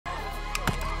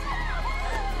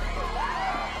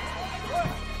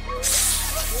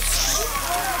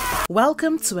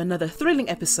Welcome to another thrilling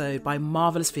episode by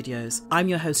Marvelous Videos. I'm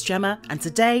your host Gemma, and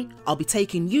today I'll be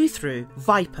taking you through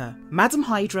Viper. Madame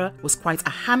Hydra was quite a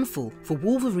handful for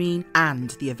Wolverine and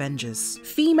the Avengers.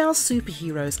 Female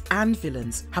superheroes and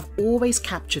villains have always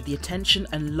captured the attention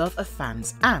and love of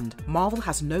fans, and Marvel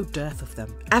has no dearth of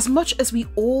them. As much as we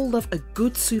all love a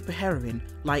good superheroine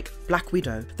like Black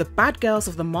Widow, the bad girls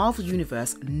of the Marvel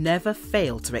Universe never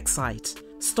fail to excite.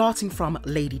 Starting from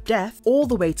Lady Death all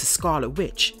the way to Scarlet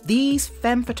Witch, these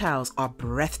femme fatales are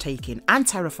breathtaking and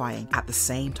terrifying at the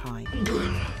same time.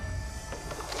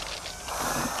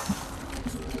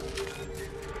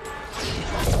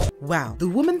 Wow, the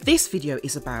woman this video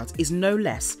is about is no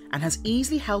less and has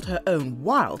easily held her own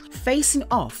while facing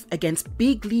off against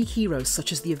big league heroes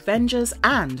such as the Avengers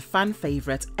and fan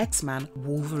favourite X-Man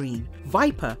Wolverine.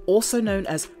 Viper, also known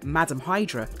as Madame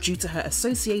Hydra due to her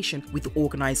association with the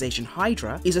organisation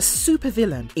Hydra, is a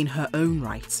supervillain in her own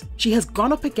right. She has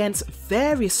gone up against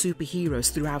various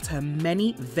superheroes throughout her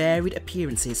many varied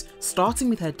appearances, starting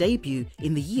with her debut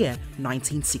in the year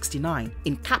 1969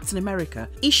 in Captain America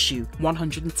issue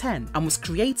 110, and was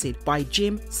created by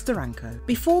Jim Steranko.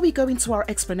 Before we go into our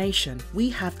explanation, we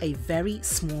have a very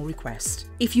small request.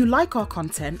 If you like our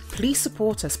content, please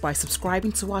support us by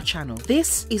subscribing to our channel.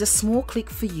 This is a small click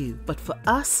for you, but for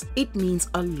us, it means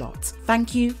a lot.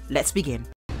 Thank you. Let's begin.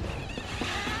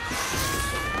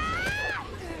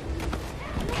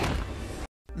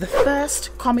 The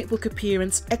first comic book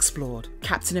appearance explored,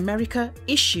 Captain America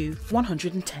issue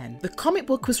 110. The comic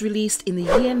book was released in the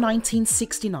year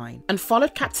 1969 and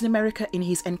followed Captain America in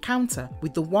his encounter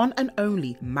with the one and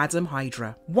only Madame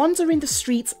Hydra. Wandering the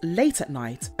streets late at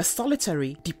night, a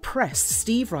solitary, depressed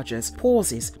Steve Rogers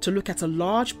pauses to look at a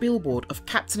large billboard of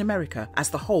Captain America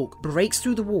as the Hulk breaks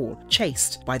through the wall,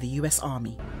 chased by the US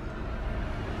Army.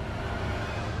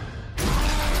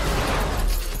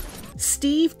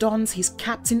 Steve dons his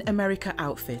Captain America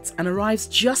outfit and arrives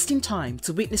just in time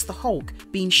to witness the Hulk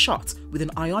being shot with an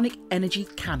ionic energy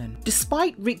cannon.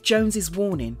 Despite Rick Jones's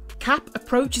warning, Cap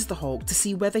approaches the Hulk to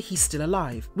see whether he's still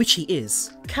alive, which he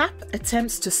is. Cap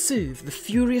attempts to soothe the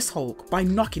furious Hulk by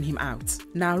knocking him out.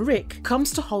 Now Rick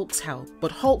comes to Hulk's help,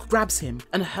 but Hulk grabs him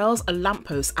and hurls a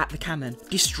lamppost at the cannon,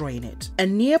 destroying it. A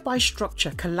nearby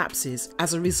structure collapses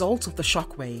as a result of the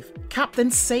shockwave. Cap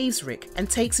then saves Rick and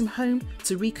takes him home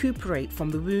to recuperate from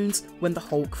the wounds when the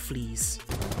Hulk flees.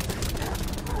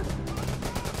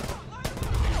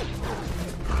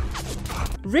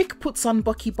 Rick puts on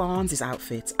Bucky Barnes'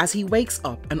 outfit as he wakes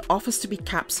up and offers to be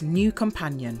Cap's new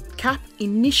companion. Cap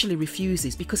initially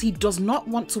refuses because he does not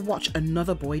want to watch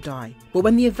another boy die, but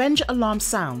when the Avenger alarm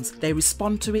sounds, they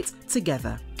respond to it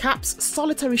together. Cap's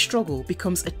solitary struggle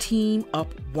becomes a team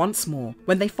up once more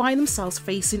when they find themselves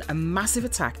facing a massive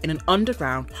attack in an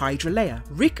underground Hydra lair.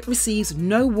 Rick receives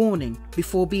no warning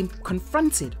before being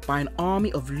confronted by an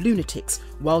army of lunatics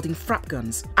wielding frap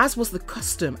guns, as was the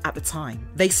custom at the time.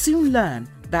 They soon learn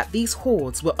that these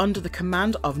hordes were under the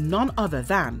command of none other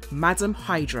than Madame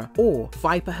Hydra, or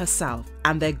Viper herself,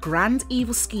 and their grand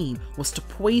evil scheme was to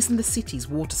poison the city's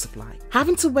water supply.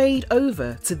 Having to wade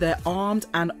over to their armed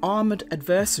and armoured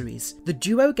adversaries, the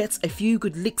duo gets a few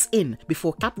good licks in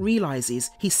before Cap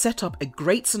realises he's set up a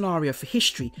great scenario for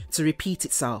history to repeat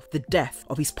itself, the death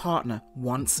of his partner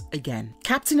once again.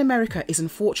 Captain America is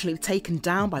unfortunately taken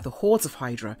down by the hordes of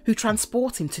Hydra, who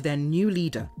transport him to their new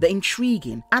leader, the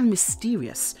intriguing and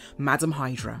mysterious Madame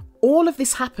Hydra. All of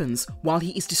this happens while he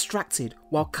is distracted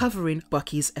while covering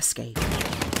Bucky's escape.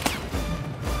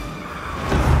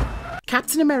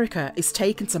 Captain America is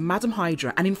taken to Madame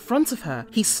Hydra, and in front of her,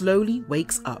 he slowly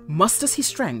wakes up, musters his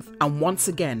strength, and once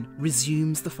again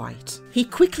resumes the fight. He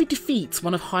quickly defeats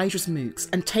one of Hydra's mooks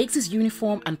and takes his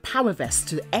uniform and power vest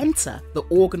to enter the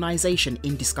organisation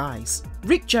in disguise.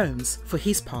 Rick Jones, for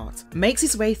his part, makes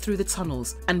his way through the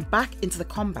tunnels and back into the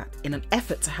combat in an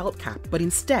effort to help Cap, but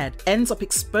instead ends up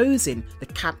exposing the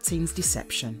Captain's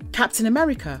deception. Captain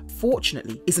America,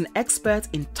 fortunately, is an expert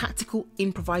in tactical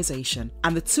improvisation,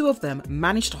 and the two of them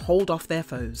manage to hold off their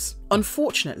foes.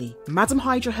 Unfortunately, Madame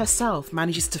Hydra herself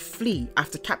manages to flee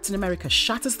after Captain America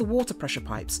shatters the water pressure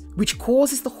pipes, which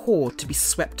causes the horde to be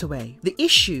swept away. The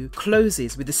issue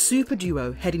closes with the super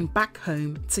duo heading back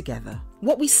home together.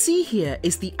 What we see here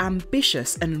is the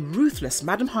ambitious and ruthless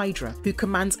Madame Hydra, who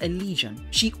commands a legion.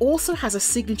 She also has a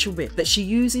signature whip that she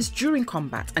uses during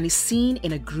combat and is seen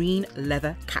in a green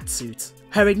leather catsuit.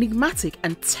 Her enigmatic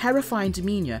and terrifying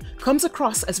demeanour comes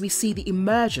across as we see the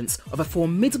emergence of a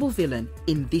formidable villain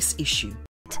in this issue.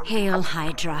 Hail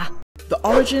Hydra. The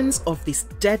origins of this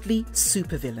deadly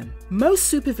supervillain.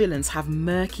 Most supervillains have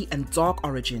murky and dark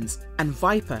origins, and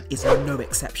Viper is no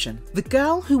exception. The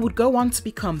girl who would go on to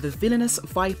become the villainous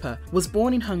Viper was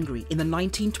born in Hungary in the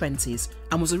 1920s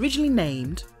and was originally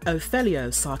named Ophelia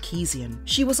Sarkeesian.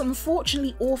 She was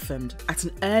unfortunately orphaned at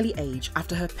an early age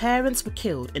after her parents were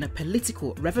killed in a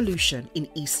political revolution in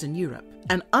Eastern Europe.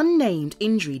 An unnamed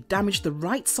injury damaged the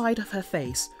right side of her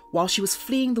face while she was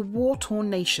fleeing the war-torn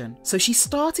nation, so she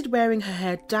started wearing her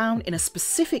hair down in a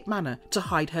specific manner to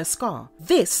hide her scar.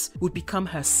 This would become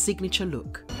her signature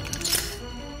look.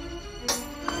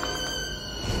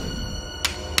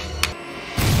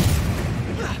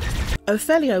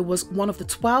 Ophelia was one of the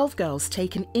 12 girls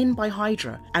taken in by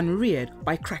Hydra and reared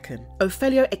by Kraken.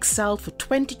 Ophelia excelled for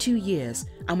 22 years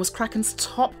and was Kraken's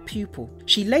top pupil.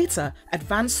 She later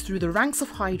advanced through the ranks of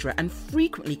Hydra and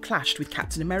frequently clashed with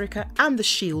Captain America and the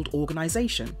S.H.I.E.L.D.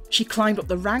 organization. She climbed up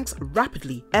the ranks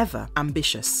rapidly, ever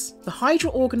ambitious. The Hydra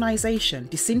organization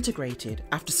disintegrated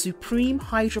after Supreme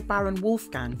Hydra Baron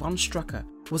Wolfgang von Strucker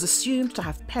was assumed to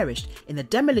have perished in the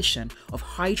demolition of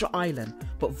Hydra Island,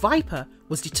 but Viper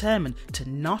was determined to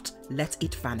not let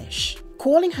it vanish.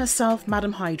 Calling herself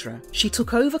Madame Hydra, she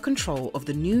took over control of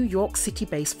the New York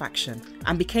City-based faction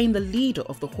and became the leader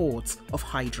of the hordes of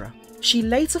Hydra. She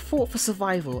later fought for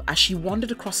survival as she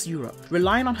wandered across Europe,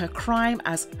 relying on her crime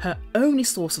as her only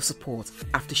source of support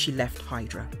after she left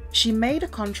Hydra. She made a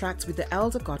contract with the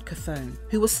elder god Chthon,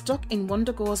 who was stuck in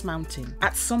Wundagor's mountain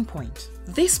at some point.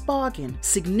 This bargain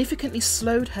significantly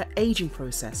slowed her aging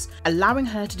process, allowing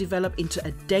her to develop into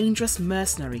a dangerous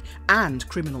mercenary and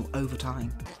criminal over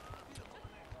time.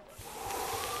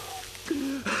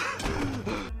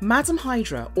 Madame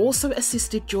Hydra also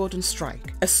assisted Jordan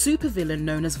Strike, a supervillain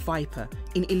known as Viper,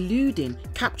 in eluding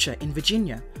capture in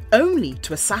Virginia, only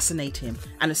to assassinate him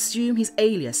and assume his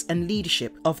alias and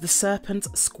leadership of the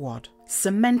Serpent Squad,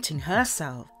 cementing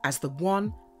herself as the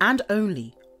one and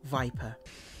only Viper.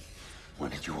 When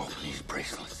did you open these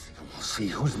bracelets? And we'll see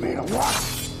who's made of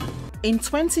what. In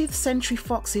 20th Century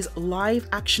Fox's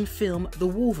live-action film The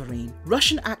Wolverine,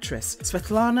 Russian actress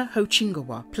Svetlana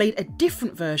Hochingova played a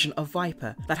different version of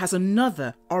Viper that has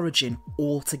another origin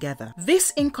altogether. This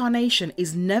incarnation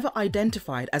is never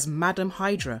identified as Madame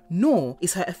Hydra, nor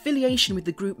is her affiliation with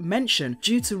the group mentioned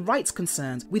due to rights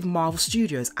concerns with Marvel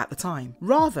Studios at the time.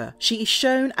 Rather, she is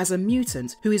shown as a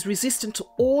mutant who is resistant to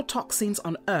all toxins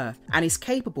on Earth and is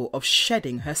capable of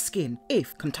shedding her skin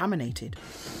if contaminated.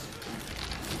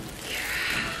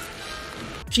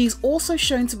 She is also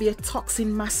shown to be a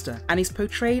toxin master and is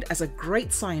portrayed as a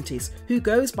great scientist who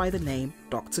goes by the name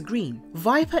Dr. Green.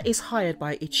 Viper is hired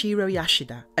by Ichiro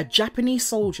Yashida, a Japanese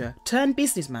soldier turned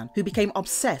businessman who became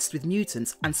obsessed with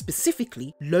mutants and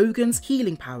specifically Logan's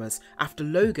healing powers after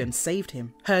Logan saved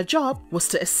him. Her job was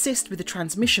to assist with the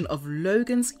transmission of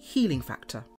Logan's healing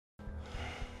factor.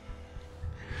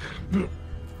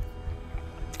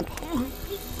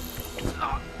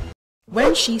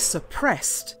 When she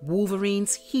suppressed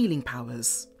Wolverine's healing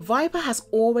powers. Viper has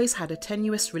always had a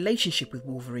tenuous relationship with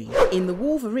Wolverine. In The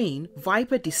Wolverine,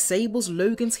 Viper disables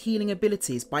Logan's healing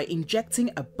abilities by injecting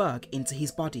a bug into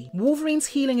his body. Wolverine's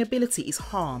healing ability is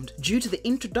harmed due to the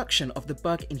introduction of the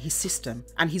bug in his system,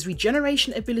 and his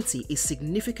regeneration ability is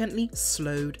significantly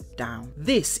slowed down.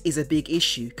 This is a big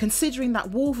issue, considering that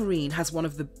Wolverine has one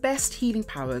of the best healing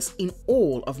powers in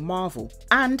all of Marvel,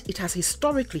 and it has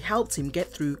historically helped him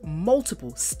get through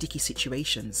multiple sticky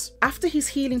situations. After his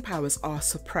healing powers are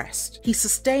suppressed, he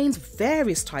sustains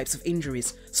various types of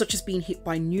injuries, such as being hit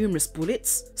by numerous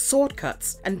bullets, sword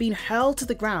cuts, and being hurled to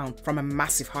the ground from a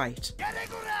massive height.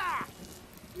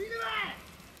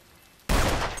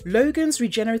 Logan's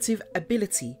regenerative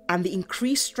ability and the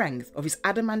increased strength of his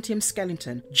adamantium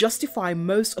skeleton justify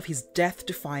most of his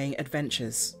death-defying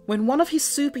adventures. When one of his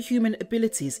superhuman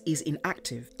abilities is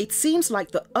inactive, it seems like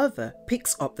the other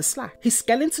picks up the slack. His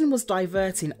skeleton was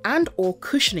diverting and or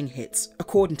cushioning hits,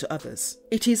 according to others.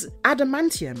 It is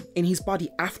adamantium in his body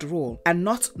after all, and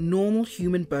not normal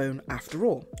human bone after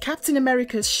all. Captain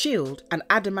America's shield and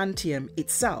adamantium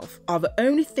itself are the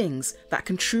only things that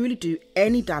can truly do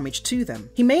any damage to them.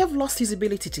 He may have lost his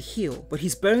ability to heal, but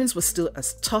his bones were still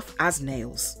as tough as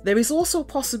nails. There is also a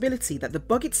possibility that the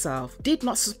bug itself did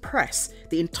not suppress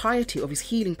the entirety of his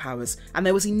healing powers, and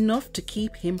there was enough to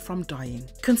keep him from dying.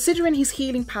 Considering his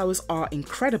healing powers are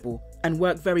incredible, and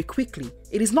work very quickly,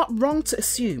 it is not wrong to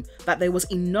assume that there was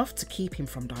enough to keep him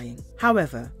from dying.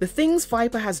 However, the things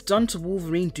Viper has done to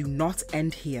Wolverine do not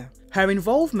end here. Her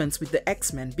involvements with the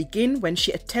X-Men begin when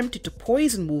she attempted to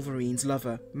poison Wolverine's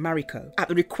lover, Mariko, at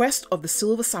the request of the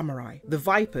Silver Samurai, the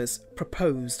Viper's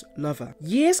proposed lover.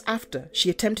 Years after she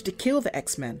attempted to kill the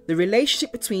X-Men, the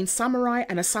relationship between Samurai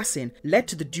and Assassin led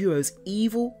to the duo's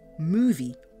evil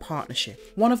movie partnership.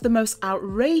 One of the most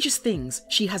outrageous things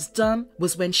she has done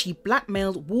was when she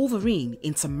blackmailed Wolverine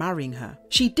into marrying her.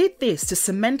 She did this to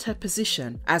cement her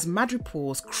position as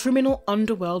Madripoor's criminal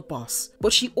underworld boss,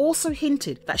 but she also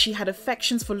hinted that she had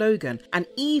affections for Logan and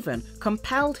even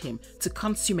compelled him to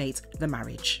consummate the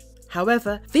marriage.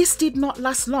 However, this did not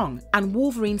last long, and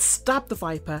Wolverine stabbed the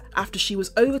Viper after she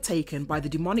was overtaken by the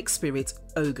demonic spirit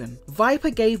Ogun. Viper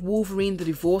gave Wolverine the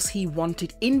divorce he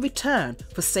wanted in return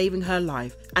for saving her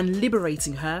life and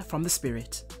liberating her from the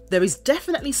spirit. There is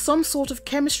definitely some sort of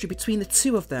chemistry between the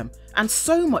two of them, and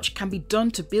so much can be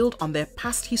done to build on their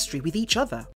past history with each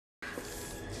other.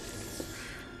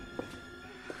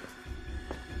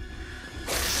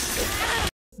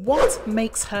 What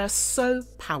makes her so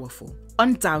powerful?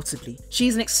 Undoubtedly, she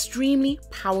is an extremely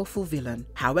powerful villain.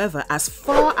 However, as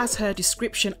far as her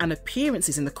description and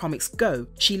appearances in the comics go,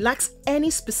 she lacks any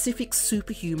specific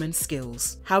superhuman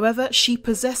skills. However, she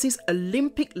possesses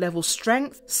Olympic-level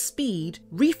strength, speed,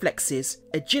 reflexes,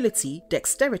 agility,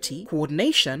 dexterity,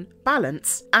 coordination,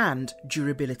 balance, and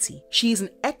durability. She is an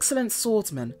excellent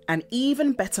swordsman, an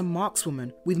even better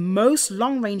markswoman with most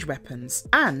long-range weapons,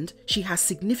 and she has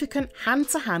significant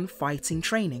hand-to-hand fighting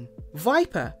training.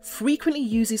 Viper frequently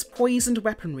uses poisoned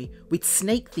weaponry with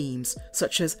snake themes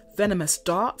such as venomous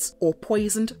darts or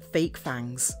poisoned fake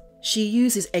fangs. She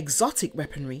uses exotic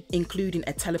weaponry including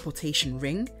a teleportation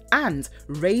ring and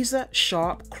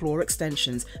razor-sharp claw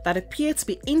extensions that appear to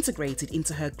be integrated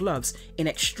into her gloves in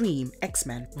Extreme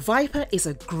X-Men. Viper is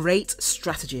a great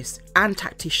strategist and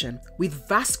tactician with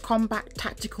vast combat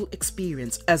tactical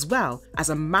experience, as well as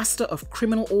a master of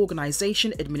criminal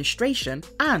organization administration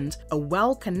and a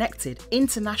well-connected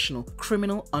international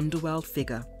criminal underworld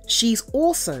figure. She's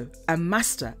also a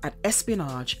master at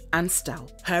espionage and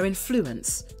stealth. Her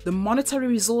influence, the monetary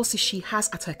resources she has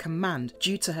at her command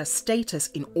due to her status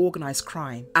in organised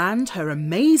crime, and her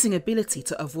amazing ability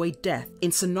to avoid death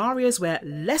in scenarios where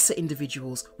lesser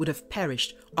individuals would have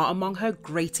perished are among her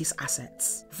greatest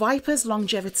assets. Viper's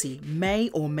longevity may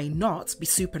or may not be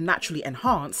supernaturally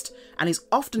enhanced and is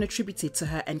often attributed to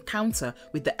her encounter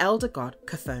with the elder god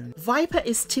Chthon. Viper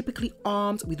is typically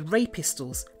armed with ray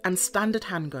pistols and standard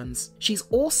handguns. She's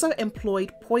also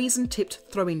employed poison-tipped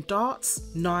throwing darts,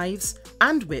 knives,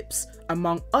 and whips,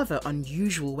 among other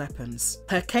unusual weapons.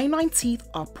 Her canine teeth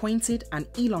are pointed and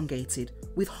elongated,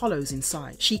 with hollows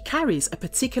inside. She carries a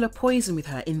particular poison with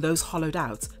her in those hollowed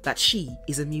out that she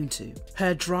is immune to.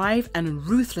 Her drive and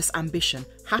ruthless ambition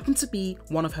happen to be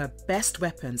one of her best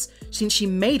weapons since she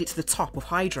made it to the top of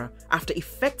Hydra after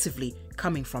effectively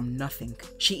coming from nothing.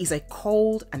 She is a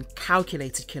cold and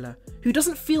calculated killer who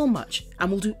doesn't feel much and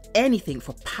will do anything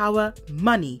for power,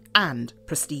 money, and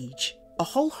prestige. A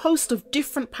whole host of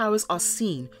different powers are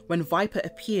seen when Viper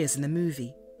appears in the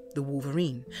movie, The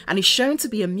Wolverine, and is shown to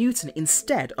be a mutant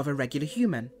instead of a regular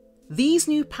human. These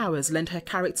new powers lend her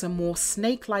character more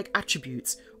snake-like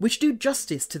attributes, which do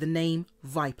justice to the name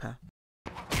Viper.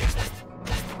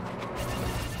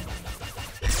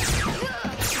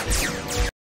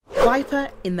 Viper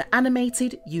in the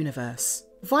animated universe.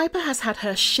 Viper has had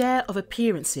her share of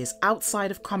appearances outside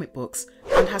of comic books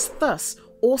and has thus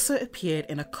also appeared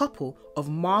in a couple of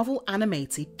Marvel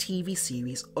animated TV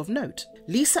series of note.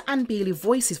 Lisa Ann Bealey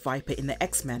voices Viper in the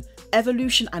X-Men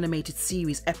Evolution animated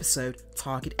series episode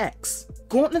Target X.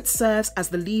 Gauntlet serves as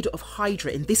the leader of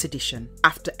Hydra in this edition.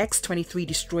 After X-23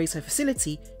 destroys her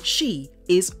facility, she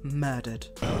is murdered.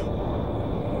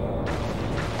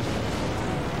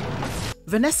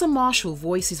 Vanessa Marshall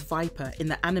voices Viper in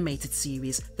the animated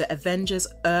series The Avengers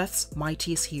Earth's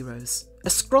Mightiest Heroes. A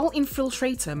Skrull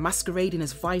infiltrator masquerading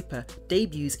as Viper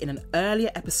debuts in an earlier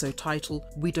episode titled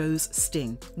Widow's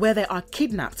Sting, where they are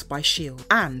kidnapped by S.H.I.E.L.D.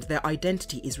 and their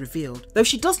identity is revealed, though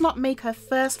she does not make her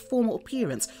first formal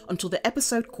appearance until the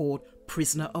episode called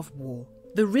Prisoner of War.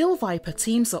 The real Viper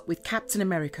teams up with Captain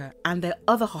America and their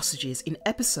other hostages in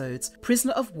episodes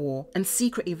Prisoner of War and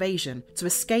Secret Evasion to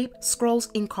escape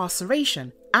Skrull's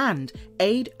incarceration and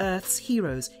aid Earth's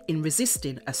heroes in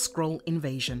resisting a Skrull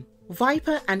invasion.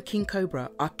 Viper and King Cobra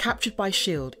are captured by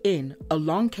S.H.I.E.L.D. in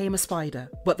Along Came a Spider,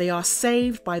 but they are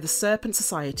saved by the Serpent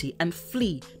Society and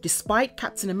flee despite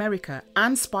Captain America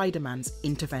and Spider-Man's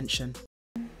intervention.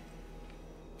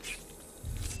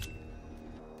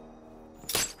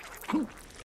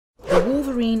 The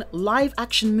Wolverine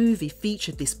live-action movie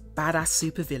featured this badass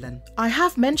supervillain. I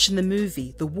have mentioned the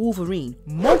movie The Wolverine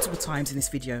multiple times in this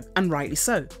video, and rightly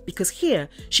so, because here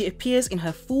she appears in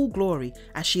her full glory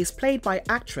as she is played by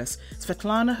actress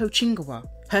Svetlana Hochingawa.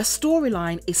 Her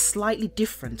storyline is slightly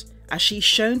different, as she is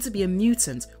shown to be a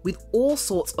mutant with all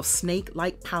sorts of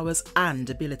snake-like powers and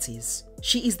abilities.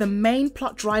 She is the main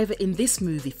plot driver in this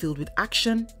movie filled with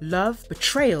action, love,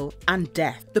 betrayal, and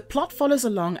death. The plot follows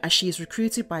along as she is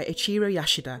recruited by Eiichiro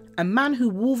Yashida, a man who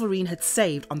Wolverine had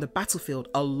saved on the battlefield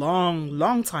a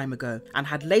long time ago and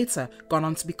had later gone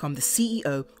on to become the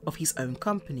CEO of his own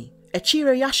company.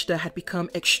 Eiichiro Yashida had become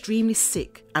extremely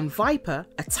sick, and Viper,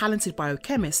 a talented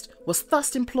biochemist, was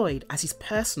thus employed as his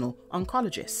personal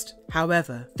oncologist.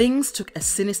 However, things took a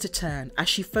sinister turn as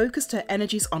she focused her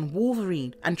energies on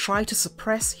Wolverine and tried to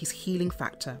suppress his healing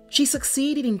factor. She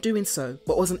succeeded in doing so,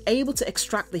 but was unable to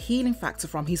extract the healing factor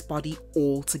from his body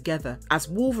altogether, as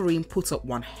Wolverine put up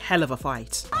one hell of a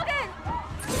fight.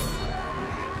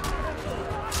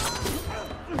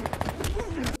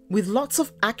 With lots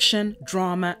of action,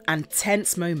 drama, and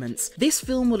tense moments, this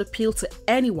film will appeal to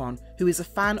anyone who is a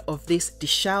fan of this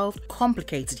disheveled,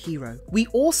 complicated hero. We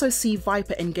also see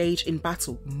Viper engage in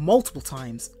battle multiple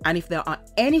times, and if there are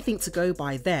anything to go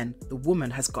by, then the woman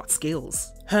has got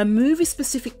skills. Her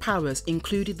movie-specific powers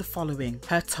included the following.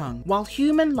 Her tongue, while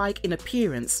human-like in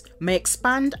appearance, may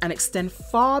expand and extend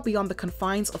far beyond the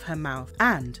confines of her mouth,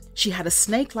 and she had a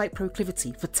snake-like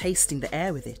proclivity for tasting the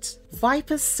air with it.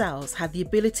 Viper's cells had the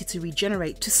ability to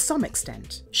regenerate to some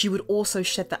extent. She would also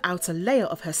shed the outer layer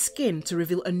of her skin to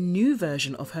reveal a new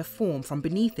version of her form from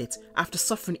beneath it after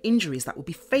suffering injuries that would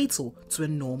be fatal to a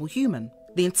normal human.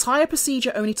 The entire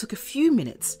procedure only took a few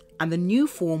minutes and the new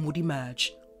form would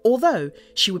emerge, although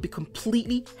she would be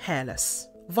completely hairless.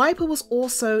 Viper was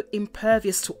also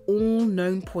impervious to all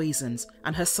known poisons,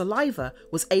 and her saliva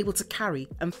was able to carry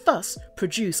and thus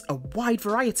produce a wide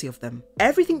variety of them.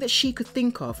 Everything that she could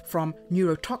think of, from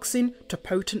neurotoxin to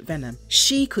potent venom,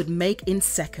 she could make in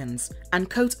seconds and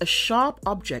coat a sharp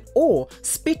object or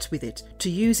spit with it to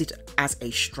use it as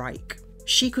a strike.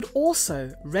 She could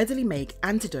also readily make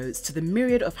antidotes to the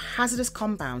myriad of hazardous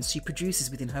compounds she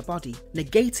produces within her body,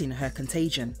 negating her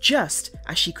contagion, just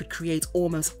as she could create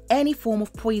almost any form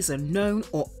of poison known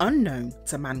or unknown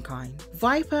to mankind.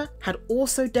 Viper had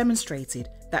also demonstrated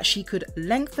that she could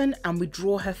lengthen and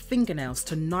withdraw her fingernails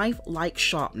to knife-like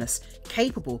sharpness,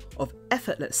 capable of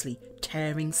effortlessly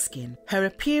tearing skin. Her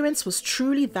appearance was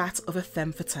truly that of a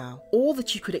femme fatale, all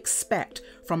that you could expect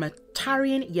from a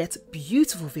Tarian yet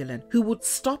beautiful villain who would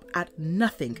stop at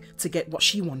nothing to get what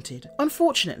she wanted.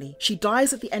 Unfortunately, she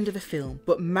dies at the end of the film,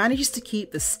 but manages to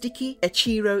keep the sticky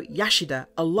Eiichiro Yashida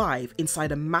alive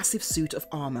inside a massive suit of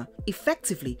armour,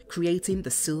 effectively creating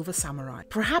the Silver Samurai.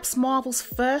 Perhaps Marvel's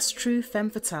first true femme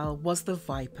fatale was the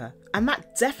Viper, and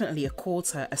that definitely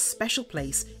accords her a special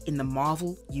place in the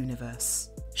Marvel universe.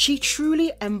 She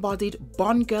truly embodied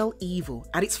Bond girl evil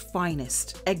at its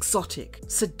finest, exotic,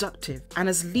 seductive, and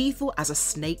as lethal as a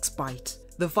snake's bite.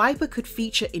 The Viper could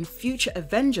feature in future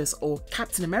Avengers or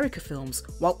Captain America films,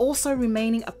 while also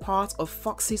remaining a part of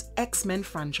Fox's X-Men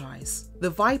franchise. The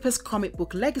Viper's comic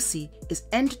book legacy is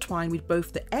intertwined with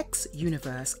both the X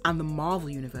universe and the Marvel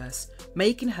universe,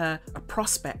 making her a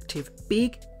prospective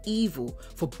big evil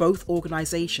for both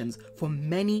organizations for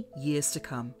many years to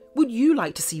come. Would you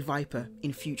like to see Viper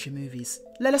in future movies?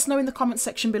 Let us know in the comment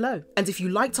section below. And if you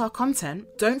liked our content,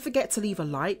 don't forget to leave a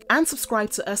like and subscribe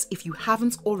to us if you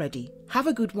haven't already. Have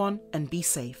a good one and be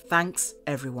safe. Thanks,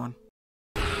 everyone.